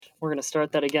We're going to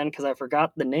start that again because I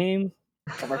forgot the name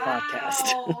of our podcast.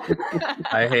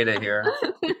 I hate it here.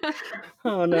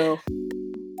 Oh, no.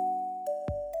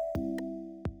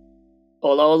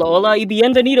 Hola, hola, hola y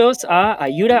bienvenidos a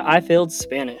Ayuda I Failed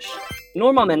Spanish.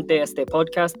 Normalmente este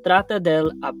podcast trata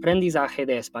del aprendizaje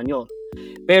de español,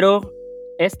 pero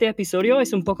este episodio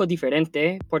es un poco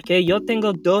diferente porque yo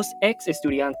tengo dos ex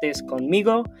estudiantes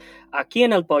conmigo aquí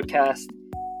en el podcast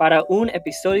para un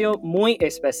episodio muy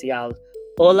especial.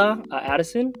 Hola a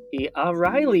Addison y a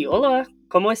Riley. Hola,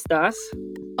 ¿cómo estás?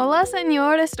 Hola,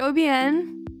 señor, estoy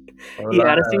bien. Y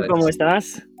Hola, Addison, ¿cómo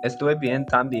estás? estoy bien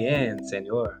también,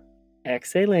 señor.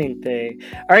 Excelente.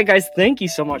 All right, guys, thank you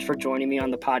so much for joining me on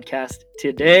the podcast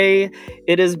today.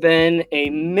 It has been a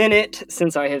minute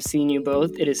since I have seen you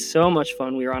both. It is so much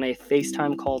fun. We were on a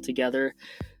FaceTime call together.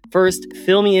 First,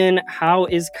 fill me in. How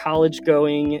is college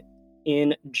going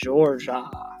in Georgia?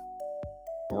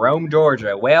 Rome,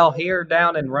 Georgia. Well, here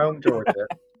down in Rome, Georgia,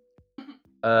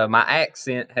 my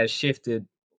accent has shifted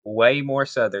way more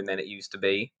southern than it used to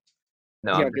be.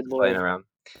 No, Yeah, I'm good just playing lord. around.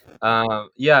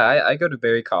 I go to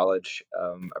Berry College.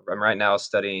 I'm right now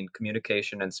studying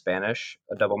communication and Spanish,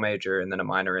 a double major, and then a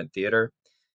minor in theater.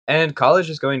 And college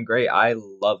is going great. I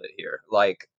love it here.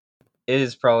 Like,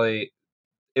 it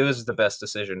was the best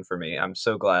decision for me. I'm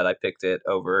so glad I picked it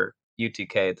over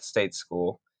UTK, the state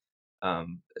school.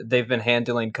 They've been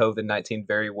handling COVID-19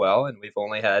 very well, and we've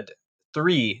only had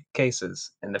 3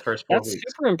 cases in the first 4 That's weeks.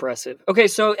 super impressive. Okay,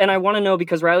 so, and I want to know,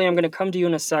 because Riley, I'm going to come to you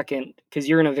in a second because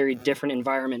you're in a very different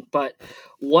environment, but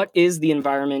what is the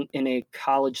environment in a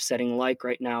college setting like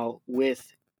right now with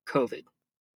COVID?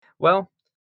 Well,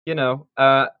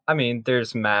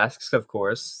 there's masks, of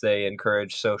course. They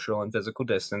encourage social and physical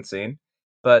distancing.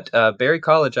 But Berry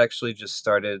College actually just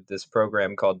started this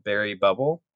program called Berry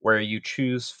Bubble, where you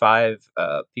choose 5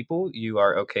 people you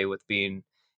are okay with being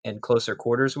in closer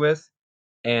quarters with.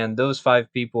 And those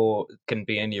 5 people can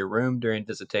be in your room during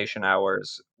visitation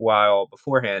hours, while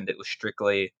beforehand it was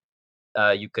strictly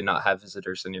you could not have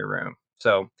visitors in your room.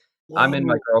 So I'm in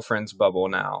my Whoa. girlfriend's bubble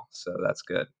now, so that's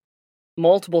good.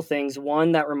 Multiple things.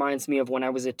 One, that reminds me of when I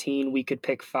was a teen, we could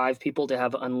pick 5 people to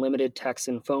have unlimited texts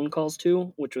and phone calls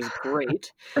to, which was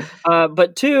great.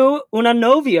 But 2, una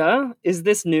novia. Is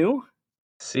this new?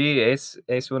 Sí,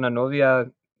 es una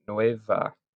novia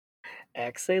nueva.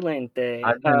 Excelente.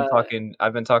 I've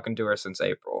been talking to her since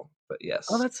April, but Oh, yes.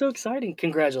 that's so exciting.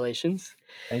 Congratulations.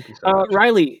 Thank you so much.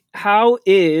 Riley, how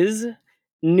is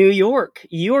New York?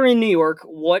 You are in New York.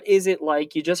 What is it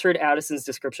like? You just heard Addison's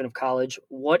description of college.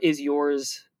 What is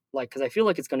yours like? Because I feel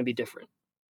like it's going to be different.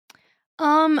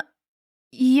 I'm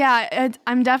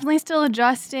definitely still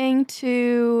adjusting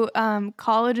to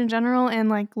college in general and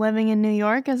like living in New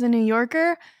York as a New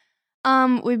Yorker.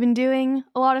 We've been doing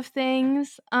a lot of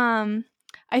things.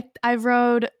 I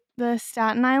rode the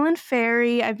Staten Island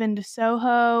Ferry. I've been to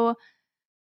Soho.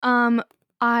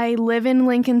 I live in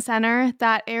Lincoln Center,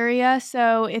 that area,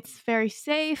 so it's very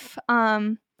safe.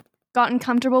 Gotten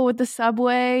comfortable with the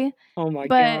subway. Oh my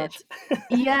But gosh.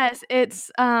 yes,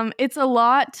 it's a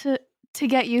lot to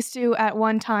get used to at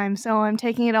one time, so I'm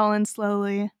taking it all in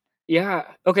slowly. Yeah.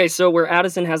 Okay, so where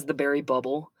Addison has the berry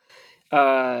bubble,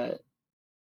 uh,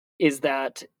 is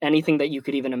that anything that you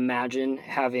could even imagine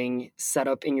having set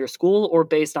up in your school, or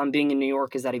based on being in New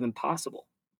York, is that even possible?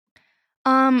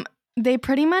 Um, they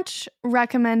pretty much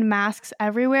recommend masks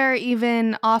everywhere,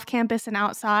 even off campus and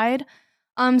outside.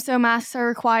 So masks are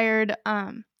required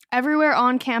everywhere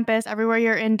on campus, everywhere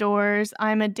you're indoors.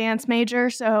 I'm a dance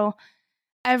major, so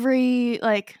every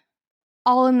like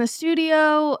all in the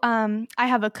studio. I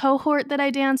have a cohort that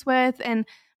I dance with, and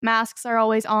masks are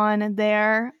always on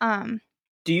there.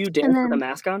 Do you And dance with a then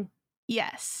mask on?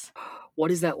 yes. What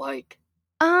is that like?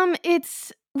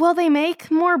 It's well, they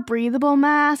make more breathable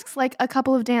masks. Like a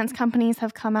couple of dance companies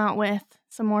have come out with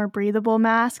some more breathable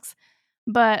masks,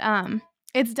 but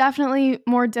it's definitely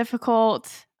more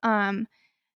difficult.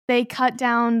 They cut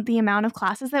down the amount of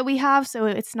classes that we have, so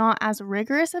it's not as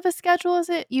rigorous of a schedule as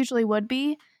it usually would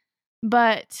be.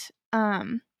 But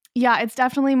yeah, it's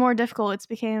definitely more difficult. It's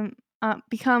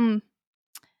become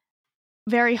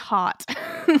very hot.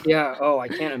 Yeah, oh, I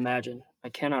can't imagine. I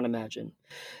cannot imagine.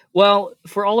 Well,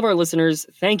 for all of our listeners,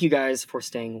 thank you guys for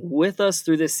staying with us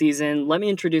through this season. Let me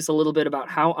introduce a little bit about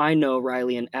how I know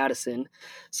Riley and Addison.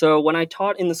 So, when I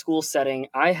taught in the school setting,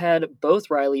 I had both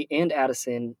Riley and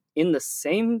Addison in the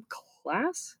same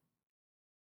class,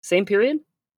 same period.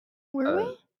 Were we?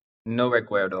 Uh, no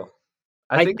recuerdo.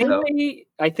 I I think think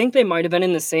so. they might have been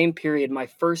in the same period. My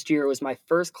first year was my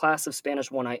first class of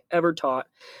Spanish one I ever taught.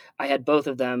 I had both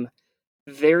of them.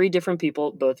 Very different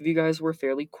people. Both of you guys were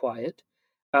fairly quiet.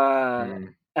 Uh,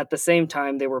 Mm. at the same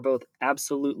time, they were both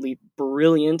absolutely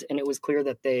brilliant, and it was clear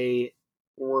that they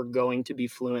were going to be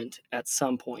fluent at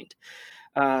some point.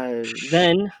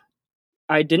 Then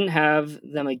I didn't have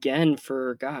them again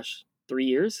for, 3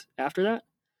 years after that,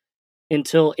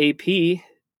 until AP,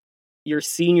 your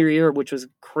senior year, which was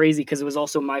crazy because it was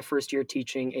also my first year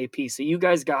teaching AP. So you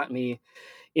guys got me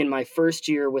in my first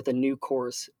year with a new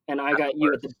course, and I got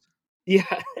you at the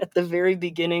at the very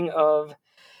beginning of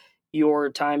your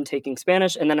time taking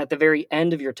Spanish, and then at the very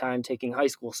end of your time taking high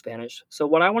school Spanish. So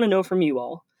what I want to know from you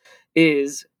all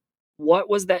is, what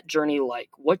was that journey like?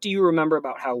 What do you remember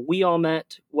about how we all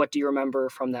met? What do you remember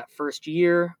from that first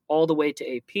year all the way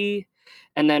to AP?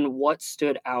 And then what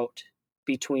stood out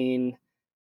between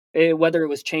whether it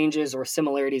was changes or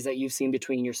similarities that you've seen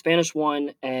between your Spanish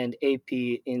 1 and AP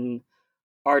in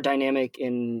our dynamic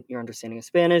in your understanding of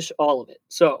Spanish, all of it.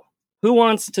 So, who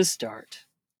wants to start?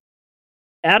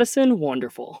 Addison,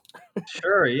 wonderful.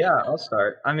 Sure, yeah, I'll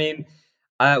start. I mean,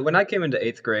 when I came into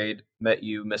 8th grade, met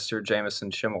you, Mr. Jameson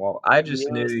Schimmel, I just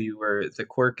knew Yes. you were the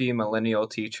quirky millennial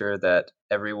teacher that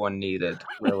everyone needed,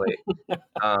 really.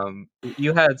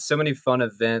 You had so many fun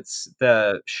events.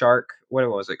 The shark, what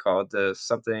was it called? The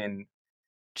something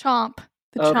Chomp.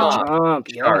 The Oh, the chomp.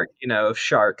 Chomp, yeah. shark,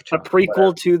 shark A chomp, whatever.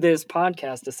 prequel to this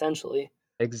podcast, essentially.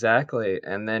 Exactly,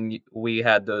 and then we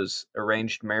had those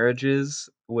arranged marriages,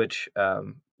 which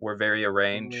were very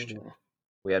arranged. Mhm.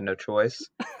 We had no choice.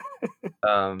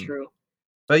 Um, True.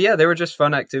 but yeah, they were just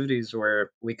fun activities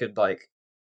where we could like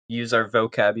use our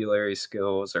vocabulary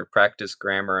skills or practice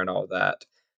grammar and all that.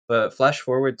 But fast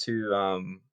forward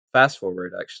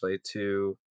actually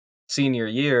to senior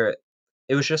year,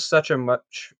 it was just such a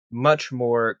much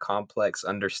more complex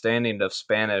understanding of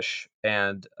Spanish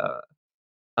and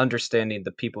understanding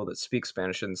the people that speak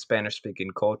Spanish in Spanish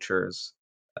speaking cultures.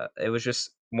 It was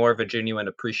just more of a genuine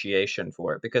appreciation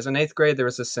for it because in 8th grade there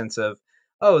was a sense of,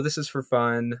 oh, this is for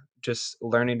fun, just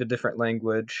learning a different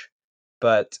language.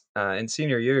 But in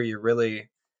senior year, you're really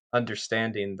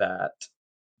understanding that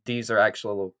these are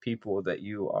actual people that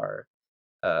you are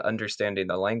understanding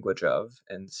the language of,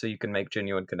 and so you can make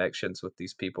genuine connections with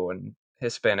these people in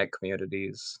Hispanic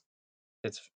communities.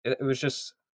 It was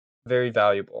just very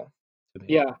valuable to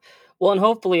me. Yeah. Well, and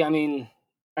hopefully, I mean,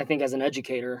 I think as an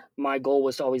educator, my goal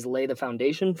was to always lay the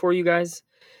foundation for you guys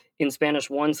in Spanish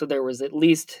 1, so there was at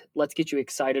least, let's get you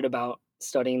excited about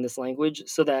studying this language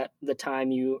so that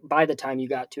by the time you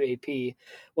got to AP,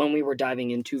 when we were diving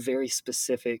into very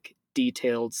specific,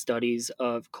 detailed studies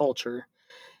of culture,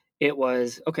 it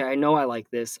was, okay, I know I like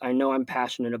this. I know I'm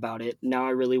passionate about it. Now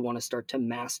I really want to start to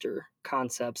master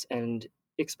concepts and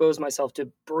expose myself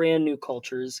to brand new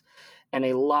cultures and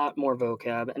a lot more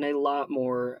vocab and a lot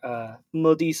more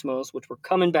modismos, which we're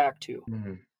coming back to.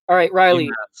 Mhm. All right, Riley,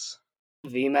 UMass.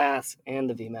 VMATs and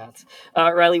the VMATs.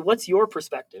 Riley, what's your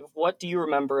perspective? What do you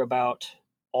remember about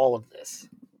all of this?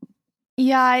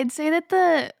 Yeah, I'd say that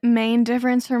the main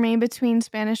difference for me between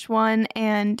Spanish 1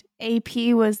 and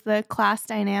AP was the class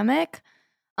dynamic.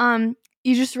 You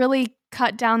just really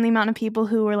cut down the amount of people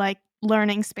who were like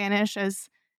learning Spanish as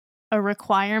a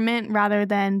requirement rather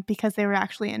than because they were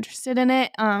actually interested in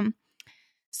it.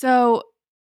 So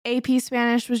AP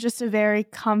Spanish was just a very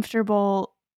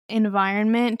comfortable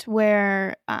environment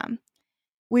where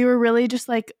we were really just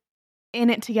like in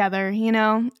it together, you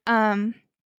know?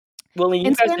 Well, and you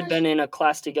In guys had Spanish, been in a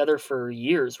class together for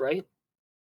years, right?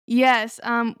 yes.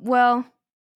 Well,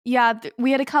 yeah,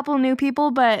 we had a couple new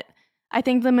people, but I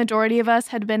think the majority of us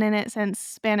had been in it since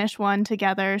Spanish 1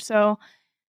 together. So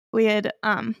we had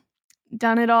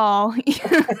done it all.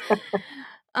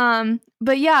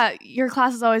 But yeah, your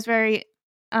class is always very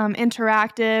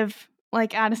interactive.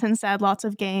 Like Addison said, lots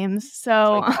of games.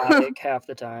 So Psychotic half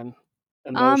the time,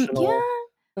 emotional,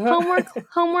 yeah,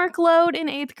 homework load in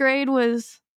 8th grade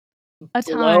was a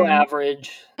below time.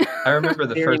 average, I remember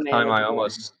very manageable.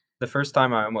 the first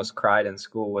time I almost cried in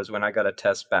school was when I got a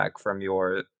test back from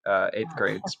your 8th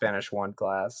grade Spanish 1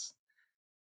 class,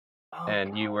 Oh,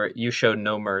 and you showed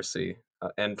no mercy.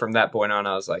 And from that point on,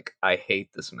 I was like, I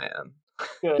hate this man.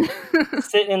 good.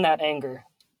 Sit in that anger.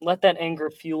 Let that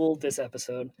anger fuel this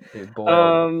episode. It boiled.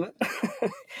 Um,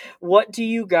 what do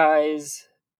you guys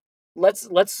let's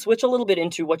switch a little bit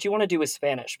into what you want to do with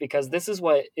Spanish, because this is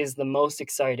what is the most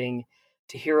exciting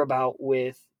to hear about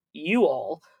with you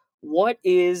all. What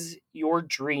is your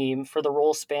dream for the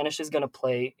role Spanish is going to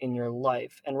play in your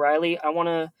life? And Riley, I want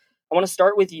to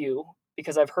start with you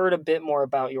because I've heard a bit more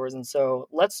about yours, and so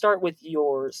let's start with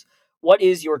yours. What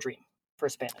is your dream for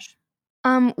Spanish?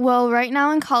 Well, right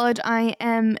now in college, I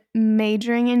am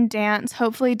majoring in dance,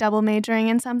 hopefully double majoring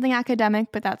in something academic,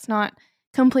 but that's not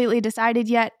completely decided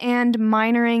yet, and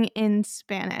minoring in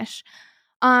Spanish.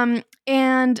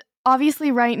 And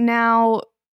obviously right now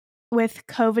with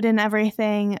COVID and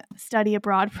everything, study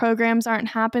abroad programs aren't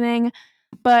happening,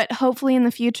 but hopefully in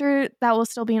the future that will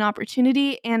still be an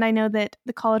opportunity. And I know that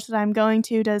the college that I'm going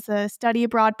to does a study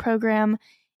abroad program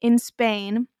in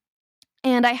Spain.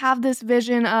 And I have this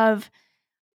vision of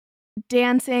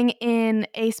dancing in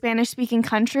a Spanish speaking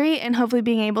country and hopefully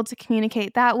being able to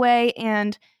communicate that way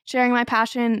and sharing my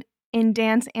passion in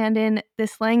dance and in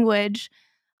this language,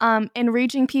 and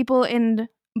reaching people in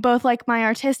both like my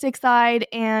artistic side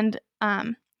and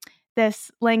this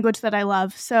language that I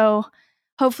love. So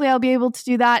hopefully I'll be able to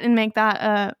do that and make that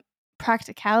a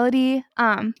practicality.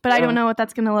 But I don't know what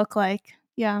that's going to look like.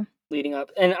 Yeah. Leading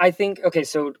up. And I think, okay,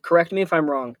 so correct me if I'm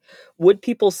wrong. Would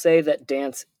people say that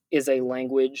dance is a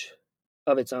language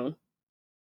of its own?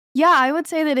 Yeah, I would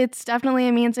say that it's definitely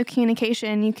a means of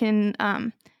communication. You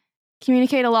can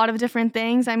communicate a lot of different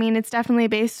things. I mean, it's definitely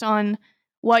based on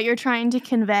what you're trying to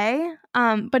convey.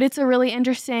 But it's a really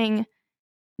interesting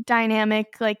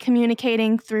dynamic, like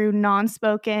communicating through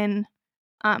non-spoken,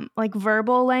 like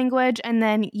verbal language, and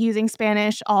then using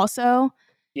Spanish also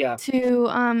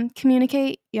to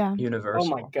communicate. Yeah. Universal. Oh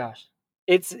my gosh.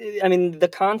 I mean, the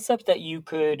concept that you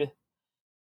could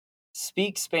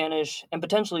speak Spanish and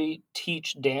potentially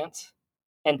teach dance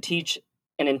and teach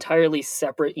an entirely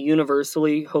separate,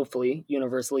 hopefully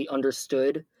universally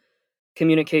understood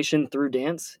communication through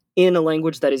dance in a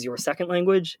language that is your second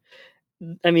language.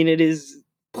 I mean, it is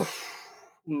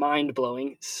mind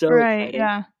blowing. So Right. exciting.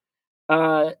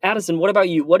 Yeah. Addison, what about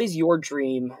you? What is your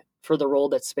dream for the role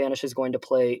that Spanish is going to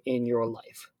play in your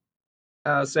life?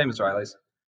 Same as Riley's.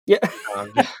 Yeah.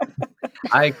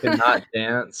 I could not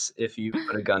dance if you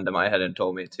put a gun to my head and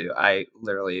told me to. I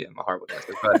literally am a horrible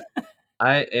dancer, but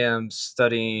I am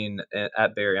studying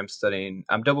at Barry.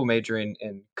 I'm double majoring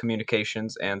in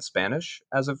communications and Spanish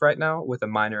as of right now with a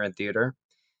minor in theater.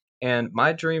 And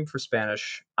my dream for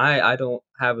Spanish, I don't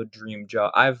have a dream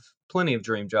job. I've plenty of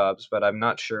dream jobs, but I'm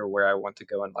not sure where I want to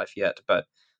go in life yet. But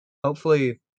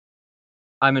hopefully,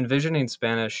 I'm envisioning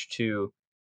Spanish to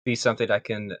be something I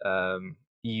can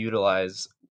utilize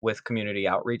with community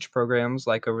outreach programs.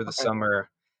 Like over the Okay. summer,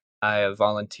 I have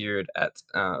volunteered at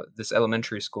this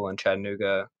elementary school in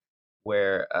Chattanooga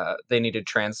where they needed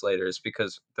translators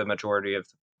because the majority of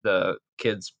the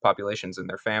kids' populations and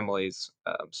their families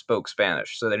spoke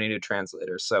Spanish, so they needed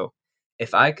translators. So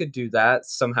if I could do that,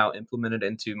 somehow implement it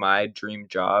into my dream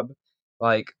job,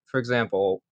 like for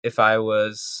example, if I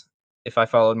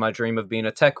followed my dream of being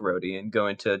a tech roadie and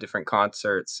going to different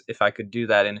concerts, if I could do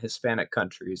that in Hispanic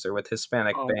countries or with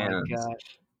Hispanic Oh my bands,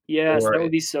 gosh. Yes, or that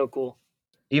would be so cool.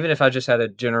 even if I just had a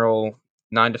general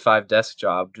 9 to 5 desk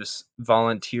job, just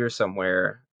volunteer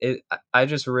somewhere, I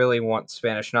just really want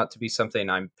Spanish not to be something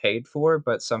I'm paid for,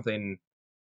 but something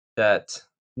that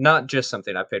not just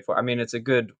something I paid for. I mean, it's a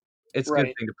good Right.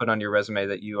 thing to put on your resume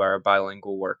that you are a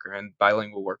bilingual worker, and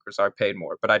bilingual workers are paid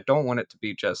more, but I don't want it to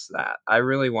be just that. I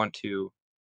really want to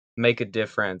make a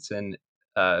difference and,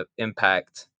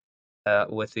 impact,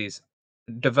 with these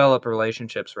develop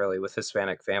relationships really with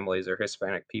Hispanic families or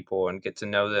Hispanic people and get to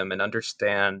know them and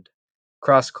understand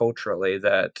cross culturally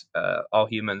that all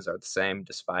humans are the same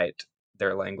despite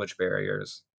their language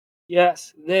barriers.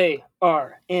 Yes, they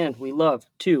are, and we love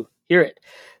to hear it.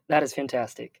 That is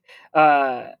fantastic.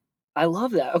 Uh, I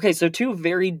love that. Okay, so two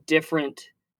very different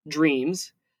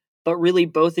dreams, but really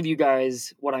both of you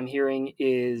guys, what I'm hearing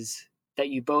is that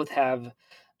you both have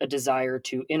a desire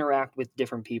to interact with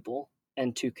different people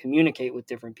and to communicate with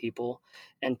different people,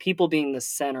 and people being the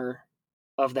center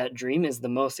of that dream is the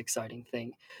most exciting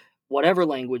thing. Whatever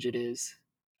language it is,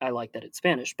 I like that it's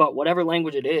Spanish, but whatever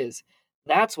language it is,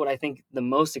 that's what I think the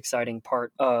most exciting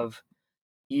part of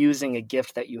using a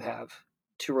gift that you have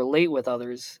to relate with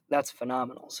others. That's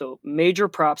phenomenal. So, major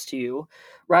props to you.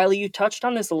 Riley, you touched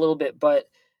on this a little bit, but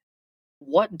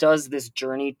what does this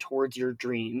journey towards your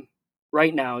dream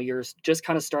right now? You're just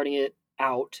kind of starting it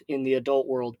out in the adult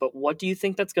world, but what do you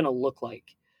think that's going to look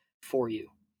like for you?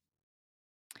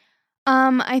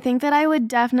 I think that I would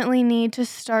definitely need to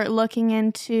start looking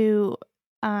into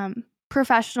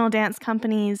professional dance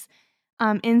companies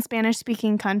in Spanish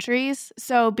speaking countries.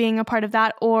 So, being a part of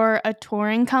that or a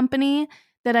touring company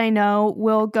that I know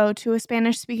will go to a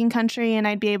Spanish speaking country and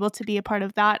I'd be able to be a part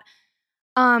of that.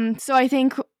 So, I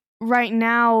think right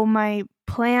now my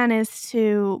plan is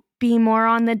to be more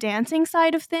on the dancing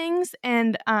side of things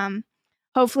and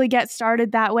hopefully get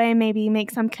started that way, maybe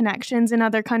make some connections in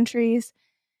other countries.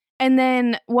 And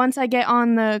then once I get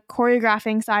on the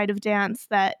choreographing side of dance,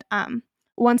 that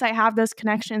once I have those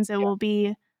connections, it will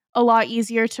be a lot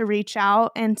easier to reach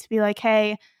out and to be like,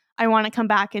 hey, I want to come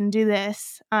back and do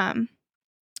this, and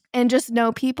just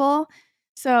know people.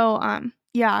 So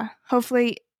yeah,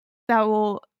 hopefully that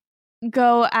will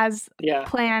go as Yeah.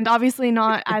 planned. Obviously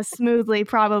not as smoothly,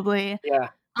 probably. Yeah.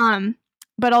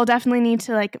 But I'll definitely need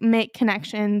to like make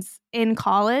connections in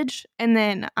college and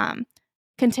then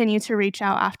continue to reach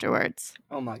out afterwards.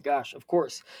 Oh my gosh, of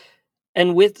course.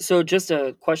 And so just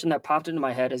a question that popped into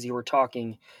my head as you were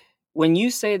talking. When you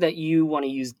say that you want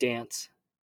to use dance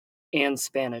and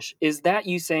Spanish, is that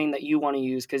you saying that you want to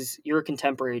use, because you're a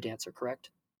contemporary dancer, correct?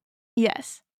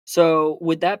 Yes. So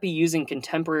would that be using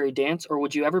contemporary dance, or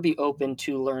would you ever be open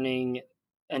to learning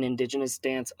an indigenous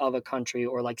dance of a country,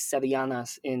 or like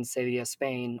sevillanas in Sevilla,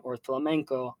 Spain, or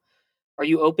flamenco? Are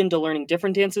you open to learning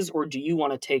different dances, or do you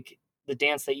want to take the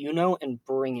dance that you know and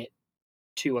bring it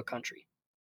to a country?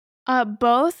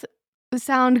 Both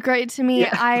sound great to me. Yeah.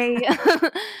 I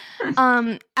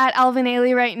at Alvin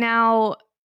Ailey right now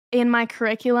in my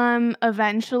curriculum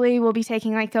eventually we'll be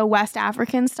taking like a West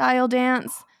African style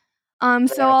dance. So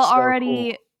That's I'll so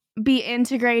already cool. be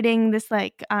integrating this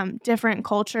like different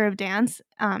culture of dance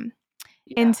Yeah.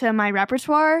 into my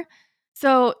repertoire.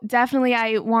 So definitely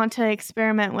I want to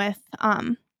experiment with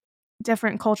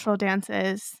different cultural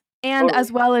dances and Totally.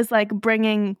 as well as like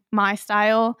bringing my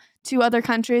style to other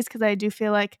countries, because I do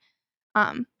feel like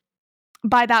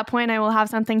by that point I will have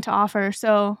something to offer.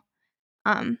 So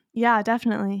yeah,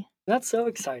 definitely. That's so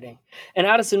exciting. And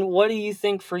Addison, what do you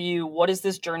think for you? What is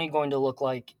this journey going to look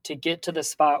like to get to the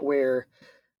spot where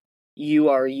you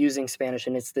are using Spanish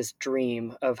and it's this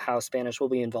dream of how Spanish will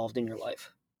be involved in your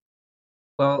life?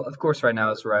 Well, of course, right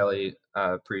now, as Riley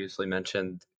previously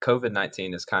mentioned,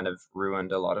 COVID-19 has kind of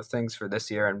ruined a lot of things for this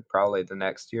year and probably the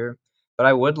next year. But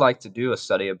I would like to do a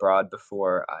study abroad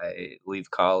before I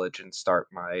leave college and start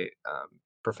my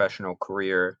professional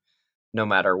career, no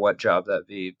matter what job that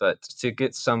be. But to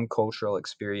get some cultural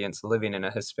experience living in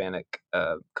a Hispanic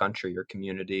country or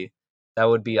community, that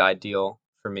would be ideal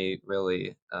for me,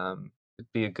 really.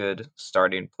 It'd be a good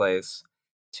starting place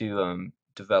to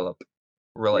develop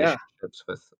Yeah, relationships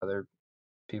with other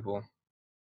people.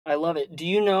 I love it. Do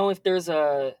you know if there's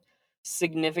a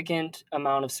significant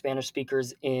amount of Spanish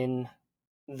speakers in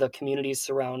the communities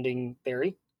surrounding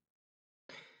Barrie?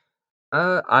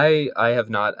 I have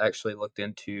not actually looked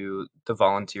into the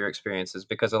volunteer experiences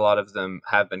because a lot of them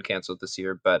have been canceled this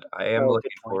year, but I am Oh, good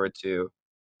looking point. forward to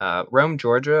Rome,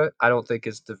 Georgia. I don't think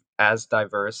is as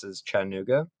diverse as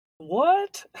Chattanooga.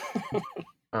 What?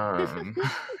 Um,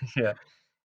 yeah,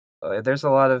 there's a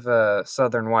lot of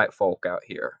southern white folk out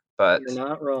here, but You're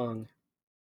not wrong.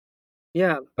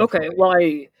 Yeah. Okay. hopefully,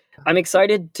 Well, I'm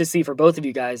excited to see for both of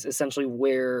you guys essentially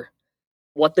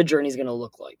what the journey is going to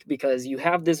look like, because you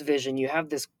have this vision, you have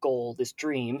this goal, this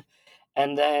dream,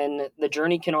 and then the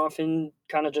journey can often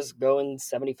kind of just go in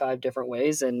 75 different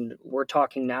ways. And we're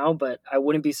talking now, but I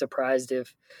wouldn't be surprised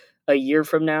if a year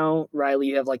from now, Riley,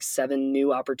 you have like 7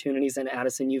 new opportunities, and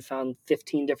Addison, you found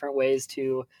 15 different ways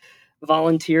to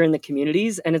volunteer in the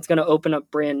communities, and it's going to open up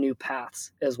brand new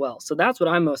paths as well. So that's what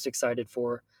I'm most excited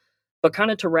for. But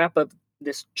kind of to wrap up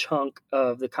this chunk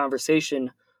of the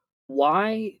conversation,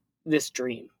 why this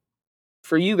dream?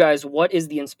 For you guys, what is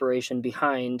the inspiration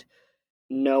behind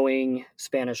knowing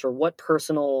Spanish, or what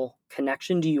personal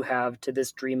connection do you have to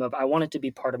this dream of I want it to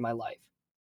be part of my life?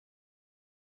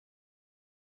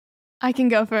 I can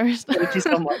go first. Thank you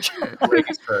so much.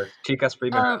 ladies first. Chicas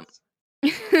um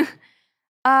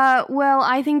primeras. well,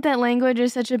 I think that language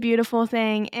is such a beautiful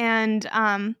thing,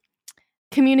 and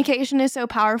communication is so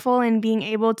powerful, and being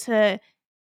able to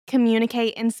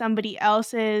communicate in somebody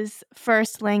else's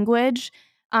first language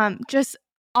just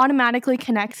automatically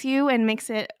connects you and makes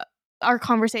it our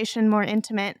conversation more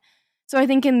intimate. So I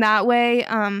think in that way,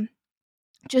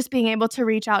 just being able to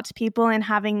reach out to people and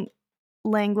having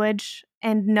language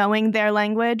and knowing their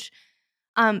language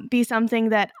be something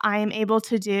that I am able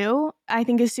to do, I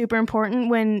think is super important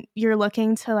when you're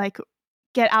looking to like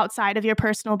get outside of your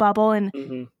personal bubble and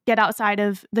Hmm. get outside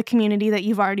of the community that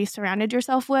you've already surrounded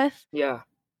yourself with. Yeah.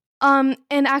 And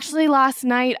actually last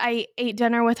night I ate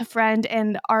dinner with a friend,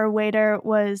 and our waiter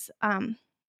was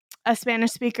a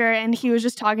Spanish speaker, and he was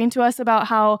just talking to us about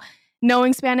how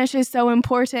knowing Spanish is so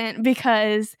important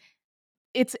because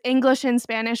it's English and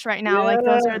Spanish right now. Like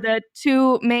those are Yeah. the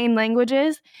two main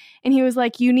languages. And he was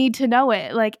like, you need to know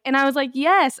it. Like, and I was like,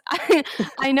 yes,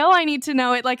 I know I need to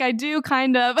know it. Like I do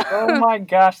kind of. Oh my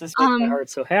gosh, this makes my um, heart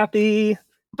so happy.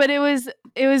 but it was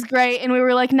great. And we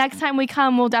were like, next time we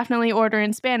come, we'll definitely order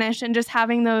in Spanish, and just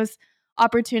having those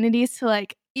opportunities to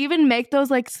like even make those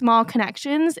like small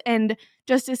connections, and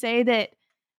just to say that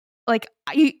like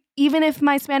even if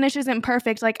my Spanish isn't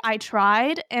perfect, like I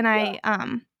tried and I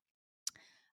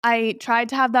tried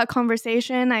to have that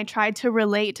conversation. I tried to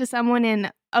relate to someone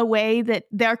in a way that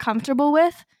they're comfortable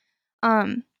with.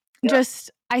 Um, Yeah.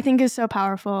 just I think is so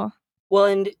powerful. Well,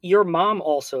 and your mom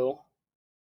also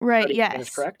Right, studied Spanish,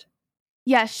 yes. correct?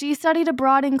 Yes, she studied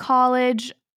abroad in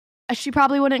college. She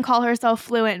probably wouldn't call herself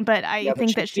fluent, but I Yeah, but think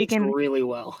she that she speaks can really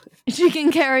well. she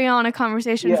can carry on a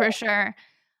conversation Yeah. for sure.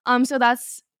 So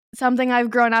that's something I've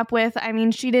grown up with. I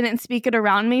mean, she didn't speak it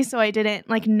around me, so I didn't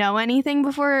like know anything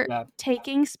before Yeah.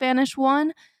 taking Spanish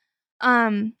 1.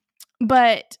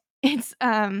 But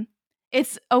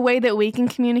it's a way that we can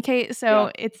communicate, so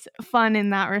Yeah. it's fun in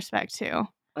that respect too.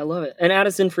 I love it. And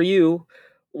Addison, for you,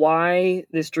 why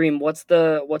this dream? What's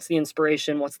the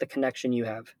inspiration? What's the connection you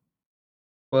have?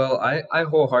 Well, I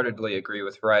wholeheartedly agree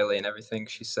with Riley and everything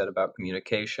she said about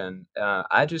communication.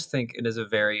 I just think it is a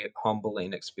very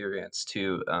humbling experience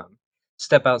to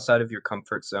step outside of your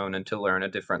comfort zone and to learn a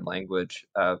different language,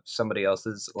 somebody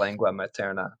else's lingua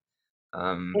materna,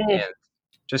 Mm, and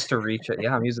just to reach it.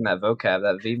 Yeah, I'm using that vocab,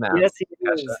 that VMAT. yes, he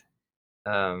Gotcha.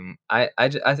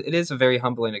 is. It is a very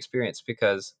humbling experience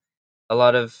because a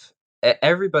lot of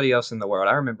everybody else in the world.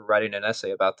 I remember writing an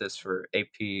essay about this for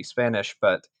AP Spanish,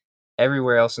 but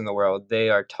everywhere else in the world, they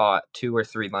are taught 2 or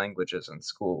 3 languages in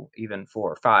school, even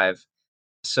 4 or 5.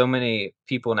 So many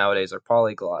people nowadays are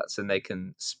polyglots and they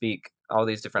can speak all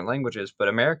these different languages, but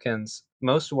Americans,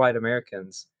 most white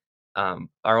Americans,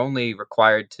 are only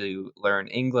required to learn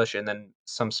English and then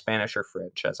some Spanish or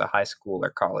French as a high school or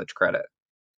college credit,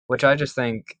 which I just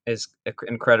think is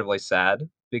incredibly sad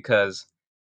because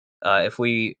if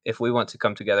we want to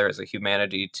come together as a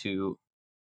humanity to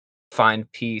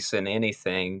find peace in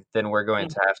anything, then we're going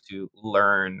Mm, to have to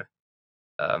learn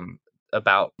um,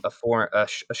 about a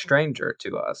stranger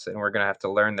to us, and we're going to have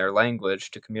to learn their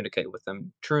language to communicate with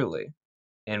them truly.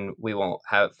 And we won't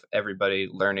have everybody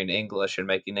learning English and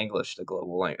making English the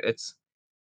global language.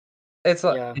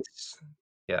 yeah. It's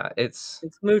yeah, it's.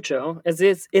 It's mucho.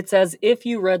 It's as if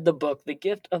you read the book, The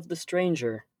Gift of the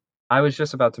Stranger. I was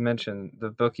just about to mention the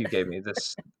book you gave me.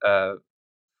 This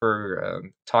for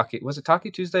Talkie was it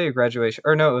Talkie Tuesday or graduation?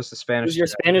 Or no, it was the Spanish Who's your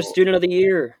student. Spanish student of the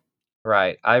year?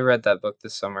 Right. I read that book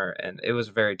this summer and it was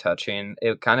very touching.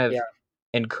 It kind Yeah. of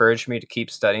encouraged me to keep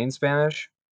studying Spanish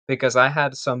because I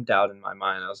had some doubt in my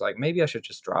mind. I was like, maybe I should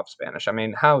just drop Spanish. I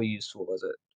mean, how useful is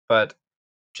it? But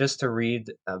just to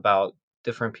read about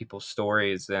different people's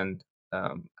stories and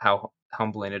how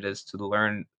humbling it is to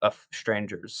learn a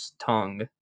stranger's tongue,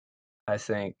 I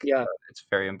think Yeah. it's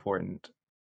very important.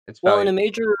 It's Well, and a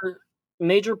valuable.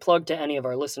 major plug to any of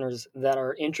our listeners that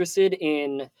are interested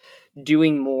in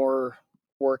doing more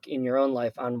work in your own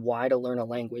life on why to learn a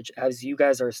language. As you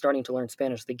guys are starting to learn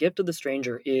Spanish, The Gift of the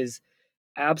Stranger is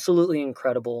absolutely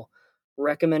incredible.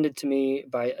 Recommended to me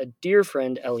by a dear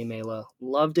friend, Ellie Mela.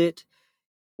 Loved it.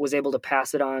 Was able to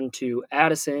pass it on to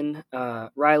Addison.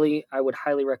 Riley, I would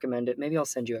highly recommend it. Maybe I'll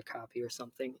send you a copy or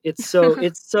something. It's so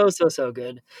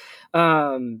good.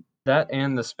 Um, That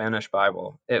and the Spanish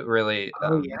Bible, it really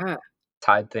oh yeah,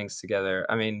 tied things together.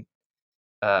 I mean,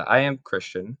 I am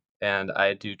Christian, and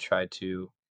I do try to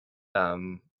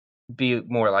um, be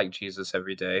more like Jesus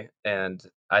every day. And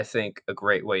I think a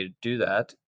great way to do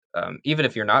that, even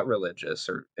if you're not religious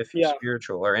or if you're yeah.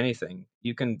 spiritual or anything,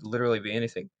 you can literally be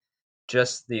anything.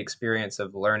 Just the experience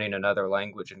of learning another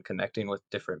language and connecting with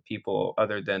different people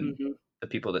other than Hmm. the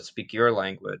people that speak your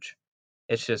language.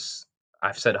 It's just,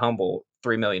 I've said humble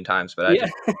 3 million times, but I Yeah,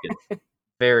 just think it's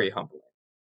very humble.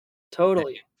 And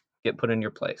totally. you get put in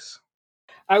your place.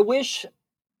 I wish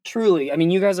truly. I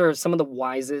mean, you guys are some of the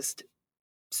wisest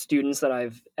students that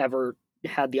I've ever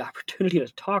had the opportunity to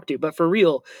talk to. But for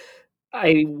real,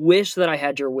 I wish that I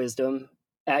had your wisdom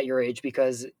at your age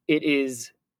because it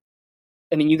is.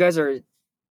 I mean, you guys are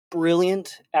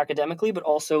brilliant academically, but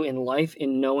also in life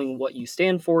in knowing what you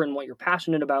stand for and what you're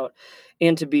passionate about.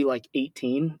 And to be like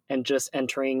 18 and just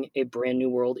entering a brand new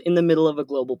world in the middle of a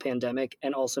global pandemic,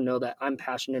 and also know that I'm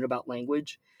passionate about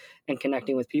language and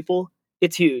connecting with people,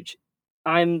 it's huge.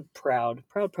 I'm proud,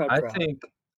 proud, proud, I proud. think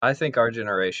I think our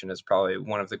generation is probably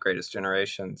one of the greatest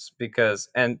generations because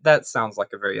and that sounds like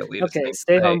a very elitist Okay, thing to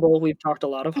stay say, humble. We've talked a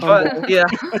lot of but humble. yeah.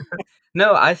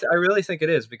 No, I really think it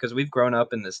is because we've grown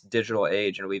up in this digital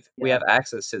age and we Yeah. have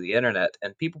access to the internet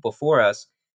and people before us,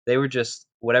 they were just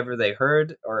whatever they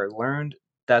heard or learned,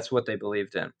 that's what they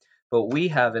believed in. But we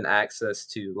have an access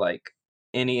to like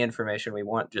any information we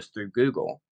want just through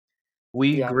Google.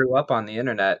 We Yeah. grew up on the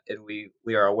internet and we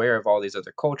are aware of all these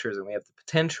other cultures and we have the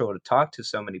potential to talk to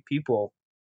so many people.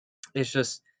 It's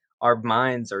just our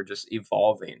minds are just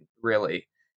evolving really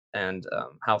and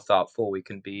how thoughtful we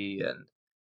can be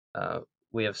uh,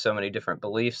 we have so many different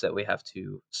beliefs that we have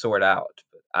to sort out.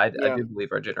 But I Yeah, do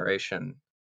believe our generation,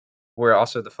 we're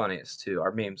also the funniest too.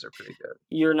 Our memes are pretty good.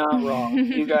 you're not wrong.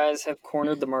 You guys have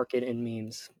cornered the market in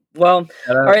memes. Well,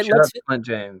 all right, Shout let's out to Clint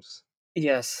James.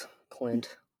 yes,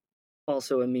 Clint,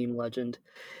 also a meme legend.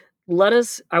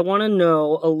 I want to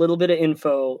know a little bit of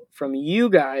info from you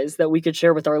guys that we could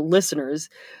share with our listeners.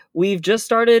 We've just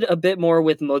started a bit more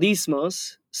with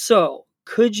modismos. So,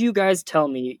 could you guys tell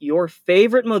me your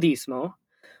favorite modismo,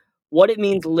 what it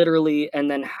means literally, and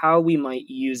then how we might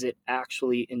use it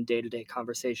actually in day to day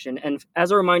conversation? And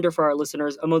as a reminder for our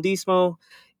listeners, a modismo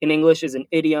in English is an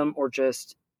idiom or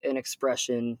just an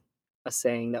expression, a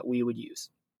saying that we would use.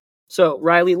 So,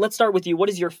 Riley, let's start with you. What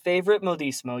is your favorite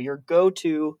modismo, your go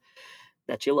to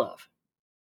that you love?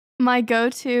 My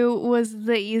go-to was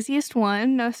the easiest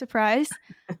one, no surprise.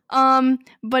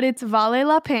 But it's vale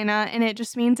la pena, and it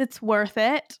just means it's worth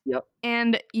it. Yep.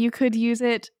 And you could use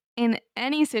it in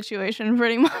any situation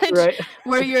pretty much Right.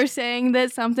 where you're saying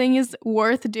that something is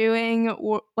worth doing,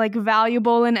 or like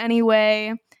valuable in any way.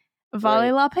 Right.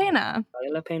 Vale la pena.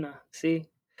 Vale la pena. See?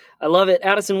 I love it.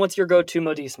 Addison, what's your go-to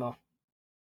modismo?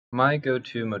 My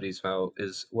go-to modismo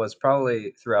was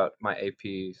probably throughout my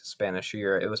AP Spanish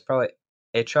year. It was probably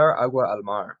echar agua al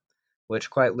mar, which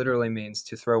quite literally means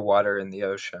to throw water in the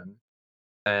ocean,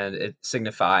 and it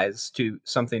signifies to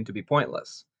something to be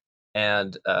pointless.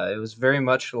 And it was very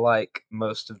much like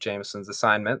most of Jameson's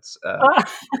assignments,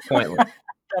 pointless.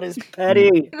 That is Mm,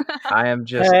 petty. I'm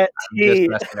just Petty.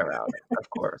 messing around, of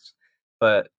course.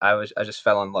 But I just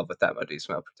fell in love with that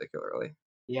modismo particularly.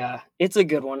 Yeah, it's a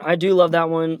good one. I do love that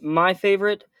one. My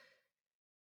favorite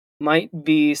might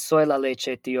be Soy la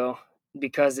leche, tío,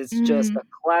 because it's just a Mm.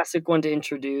 classic one to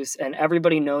introduce, and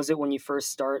everybody knows it when you first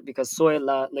start because soy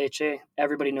la leche,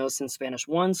 everybody knows since Spanish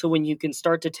 1. So when you can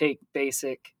start to take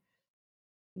basic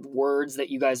words that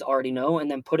you guys already know and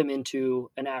then put them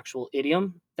into an actual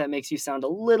idiom that makes you sound a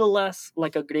little less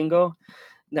like a gringo,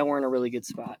 then we're in a really good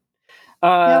spot.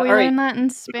 Yeah, we All right. learned that in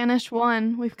Spanish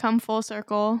 1. We've come full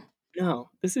circle. No,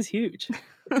 this is huge.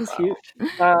 This is Wow. huge.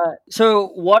 So,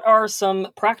 what are some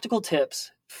practical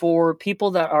tips for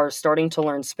people that are starting to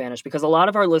learn Spanish? Because a lot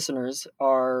of our listeners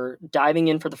are diving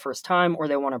in for the first time or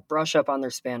they want to brush up on their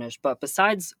Spanish. But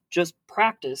besides just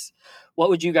practice, what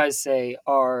would you guys say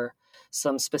are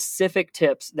some specific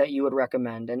tips that you would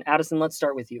recommend? And Addison, let's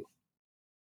start with you.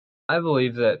 I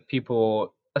believe that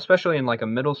people, especially in like a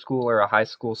middle school or a high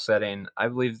school setting, I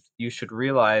believe you should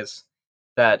realize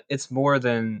that it's more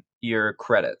than your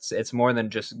credits. It's more than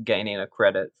just gaining a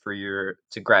credit for your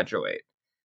to graduate.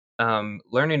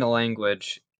 Learning a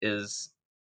language is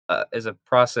a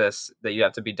process that you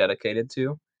have to be dedicated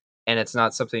to, and it's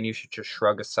not something you should just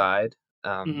shrug aside.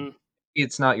 Um, Hmm.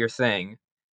 it's not your thing,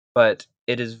 but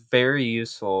it is very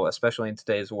useful, especially in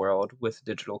today's world with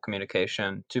digital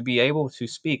communication, to be able to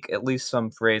speak at least some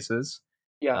phrases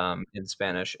Yeah, in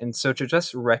Spanish. And so to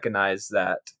just recognize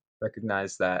that,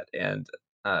 and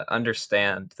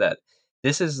understand that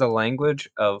this is the language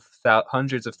of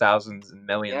hundreds of thousands and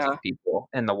millions yeah, of people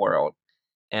in the world,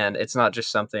 and it's not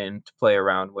just something to play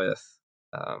around with,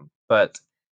 but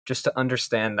just to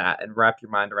understand that and wrap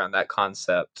your mind around that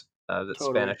concept, that totally.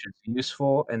 Spanish is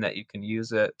useful and that you can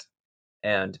use it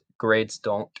and grades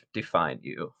don't define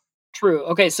you. True.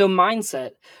 Okay, so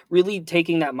mindset, really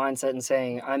taking that mindset and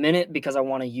saying, I'm in it because I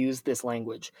want to use this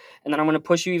language. And then I'm going to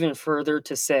push you even further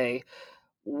to say,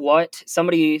 what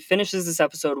somebody finishes this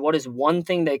episode, what is one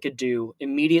thing they could do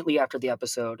immediately after the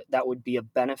episode that would be a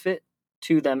benefit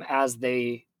to them as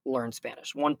they learn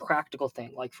Spanish? One practical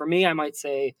thing. Like for me, I might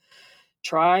say,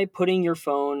 try putting your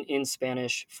phone in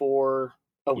Spanish for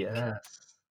a week. Yes.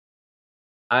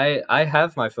 I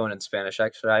have my phone in Spanish,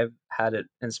 actually, I've had it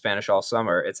in Spanish all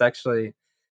summer. It's actually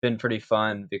been pretty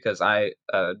fun because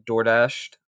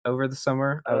DoorDashed over the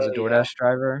summer. I was Oh, a yeah. DoorDash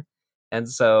driver, and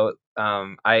so,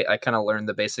 I kinda learned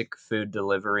the basic food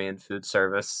delivery and food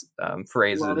service, Love it.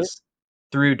 phrases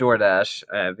through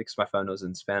DoorDash, because my phone was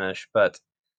in Spanish, but,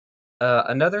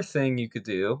 another thing you could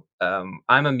do,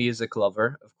 I'm a music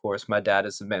lover, of course, my dad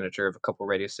is the manager of a couple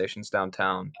radio stations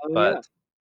downtown, Oh, yeah. but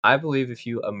I believe if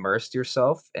you immersed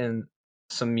yourself in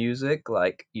some music,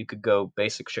 like, you could go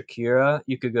basic Shakira,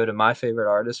 you could go to my favorite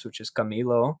artist, which is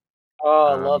Camilo.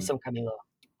 Oh, love Um, some Camilo.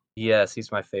 yes,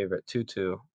 he's my favorite,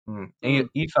 Tutu. Mm,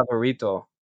 Y favorito,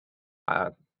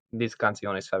 mis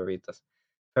canciones favoritas.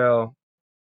 Pero,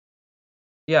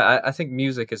 yeah, I think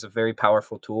music is a very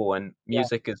powerful tool, and yeah.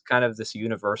 music is kind of this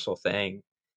universal thing,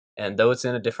 and though it's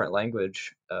in a different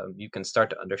language, you can start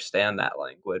to understand that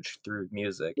language through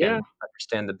music Yeah. and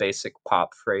understand the basic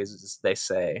pop phrases they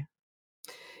say.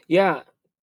 Yeah.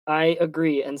 I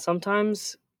agree. And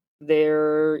sometimes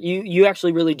you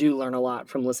actually really do learn a lot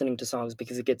from listening to songs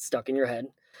because it gets stuck in your head.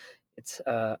 It's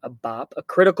a bop, a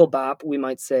critical bop, we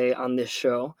might say on this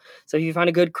show. So if you find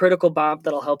a good critical bop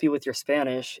that'll help you with your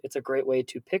Spanish, it's a great way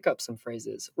to pick up some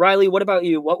phrases. Riley, what about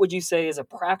you? What would you say is a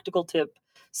practical tip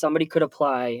somebody could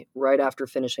apply right after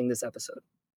finishing this episode?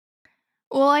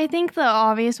 Well, I think the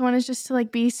obvious one is just to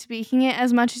like be speaking it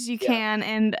as much as you Yeah. can,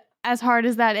 and as hard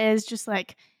as that is, just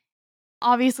like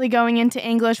obviously going into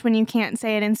English when you can't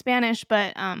say it in Spanish,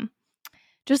 but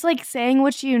just like saying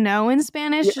what you know in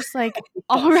Spanish, Yeah. just like Yes.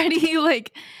 already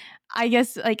like I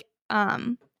guess like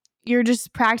you're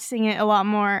just practicing it a lot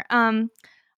more.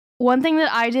 One thing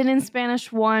that I did in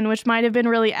Spanish 1, which might have been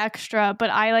really extra, but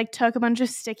I like took a bunch of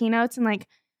sticky notes and like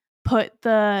put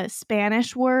the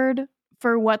Spanish word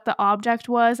for what the object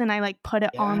was, and I like put it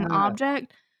on the Yeah.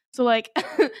 object. So like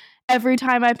every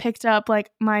time I picked up like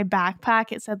my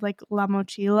backpack, it said like la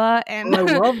mochila, and Oh,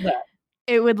 I love that.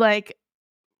 it would like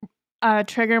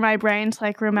trigger my brain to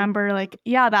like remember like,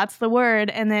 yeah, that's the word.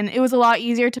 And then it was a lot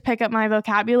easier to pick up my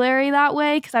vocabulary that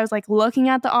way because I was like looking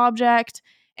at the object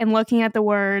and looking at the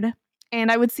word,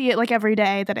 and I would see it like every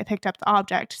day that I picked up the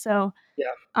object. So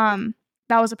Yeah.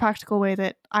 that was a practical way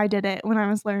that I did it when I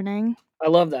was learning. I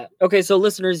love that. Okay, so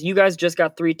listeners, you guys just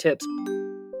got 3 tips.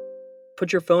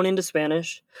 Put your phone into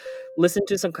Spanish, listen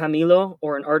to some Camilo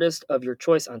or an artist of your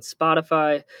choice on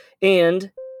Spotify,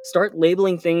 and start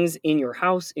labeling things in your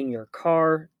house, in your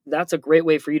car. That's a great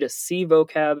way for you to see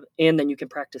vocab, and then you can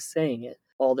practice saying it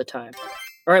all the time.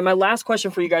 All right, my last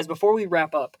question for you guys before we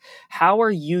wrap up. How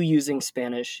are you using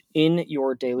Spanish in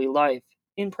your daily life?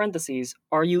 In parentheses,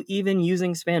 are you even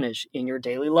using Spanish in your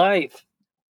daily life?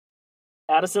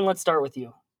 Addison, let's start with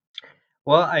you.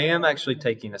 Well, I am actually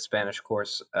taking a Spanish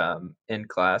course in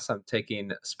class. I'm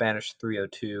taking Spanish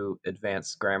 302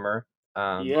 Advanced Grammar.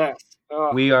 Yes.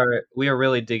 Oh. We are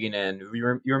really digging in.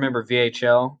 You remember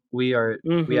VHL? We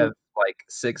Mm-hmm. have like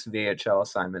 6 VHL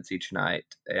assignments each night,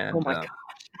 Oh and my God.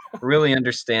 really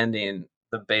understanding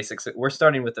the basics. We're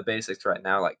starting with the basics right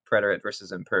now, like preterite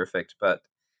versus imperfect. But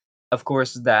of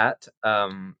course, that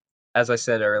as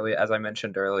I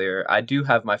mentioned earlier, I do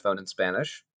have my phone in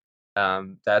Spanish.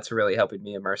 That's really helping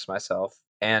me immerse myself,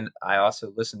 and I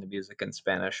also listen to music in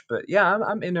Spanish. But yeah,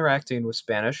 I'm interacting with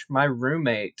Spanish. My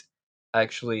roommate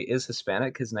actually is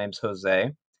Hispanic. His name's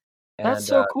Jose, That's and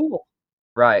so cool.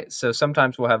 right. So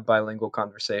sometimes we'll have bilingual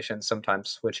conversations, sometimes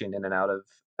switching in and out of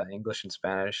English and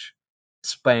Spanish,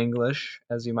 Spanglish,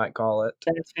 as you might call it.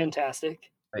 That's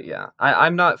fantastic. But yeah,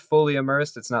 I'm not fully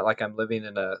immersed. It's not like I'm living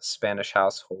in a Spanish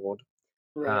household.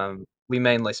 Right. We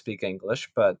mainly speak English,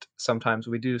 but sometimes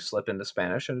we do slip into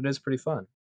Spanish, and it is pretty fun.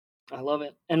 I love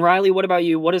it. And Riley, what about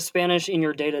you? What does Spanish in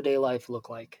your day-to-day life look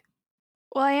like?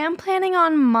 Well, I am planning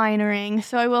on minoring,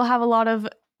 so I will have a lot of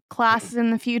classes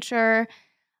in the future.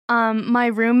 My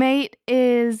roommate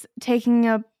is taking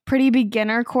a pretty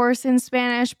beginner course in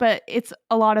Spanish, but it's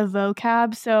a lot of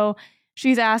vocab. So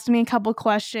she's asked me a couple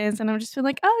questions, and I'm just been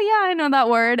like, "Oh yeah, I know that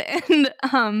word," and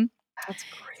That's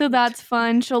great. so that's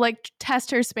fun. She'll like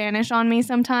test her Spanish on me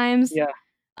sometimes. Yeah.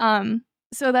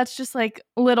 So that's just like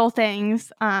little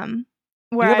things where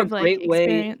You have a I've like great way.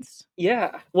 experienced.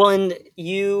 Yeah. Well, and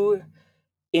you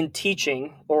in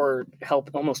teaching or help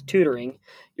almost tutoring,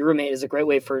 your roommate is a great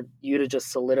way for you to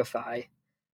just solidify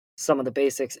some of the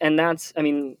basics. And that's, I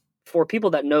mean, for people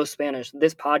that know Spanish,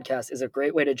 this podcast is a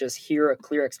great way to just hear a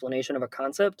clear explanation of a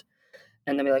concept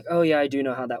and then be like, oh, yeah, I do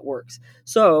know how that works.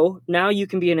 So now you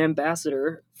can be an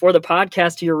ambassador for the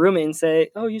podcast to your roommate and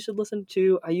say, oh, you should listen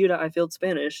to Ayuda, I Failed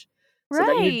Spanish, so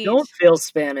that you don't fail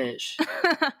Spanish.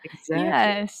 Exactly.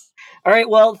 Yes. All right.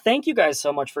 Well, thank you guys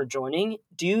so much for joining.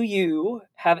 Do you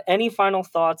have any final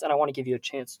thoughts? And I want to give you a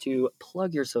chance to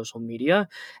plug your social media.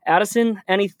 Addison,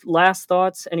 any last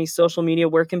thoughts? Any social media?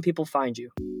 Where can people find you?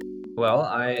 Well,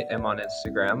 I am on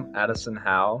Instagram, Addison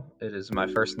Howe. It is my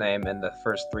first name and the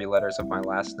first 3 letters of my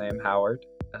last name, Howard.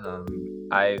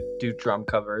 I do drum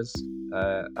covers.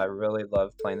 I really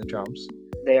love playing the drums.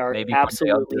 They are Maybe one day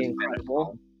I'll do absolutely a Spanish incredible.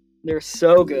 song. They're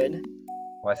so good.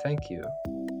 Why, thank you.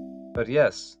 But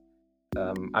yes,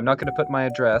 I'm not going to put my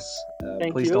address.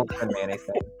 Thank Please you. don't send me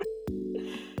anything.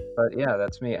 But yeah,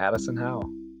 that's me, Addison Howe.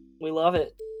 We love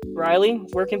it. Riley,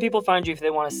 where can people find you if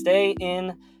they want to stay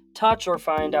in touch or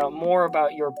find out more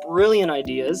about your brilliant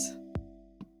ideas?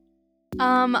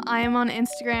 I am on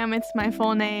Instagram. It's my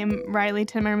full name, Riley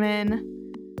Timmerman.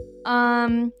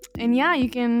 And yeah, you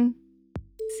can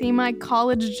see my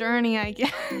college journey, I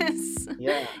guess.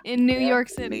 Yeah. In New York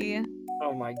City.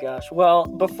 Oh my gosh. Well,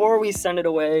 before we send it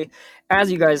away,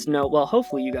 as you guys know, well,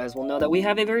 hopefully you guys will know that we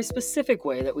have a very specific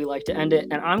way that we like to end it,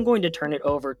 and I'm going to turn it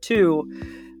over to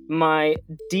my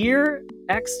dear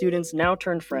ex-students, now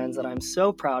turned friends that I'm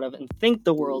so proud of and think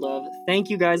the world of. Thank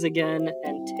you guys again,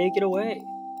 and take it away.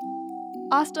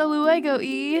 Hasta luego,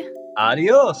 E.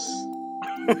 Adios.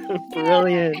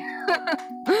 Brilliant.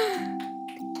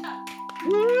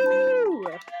 Woo!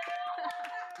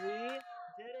 We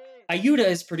did it. Ayuda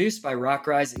is produced by Rock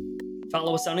Rising.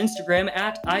 Follow us on Instagram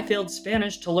at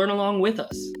IFailedSpanish to learn along with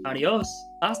us. Adios.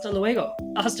 Hasta luego.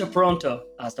 Hasta pronto.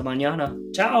 Hasta mañana.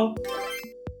 Ciao.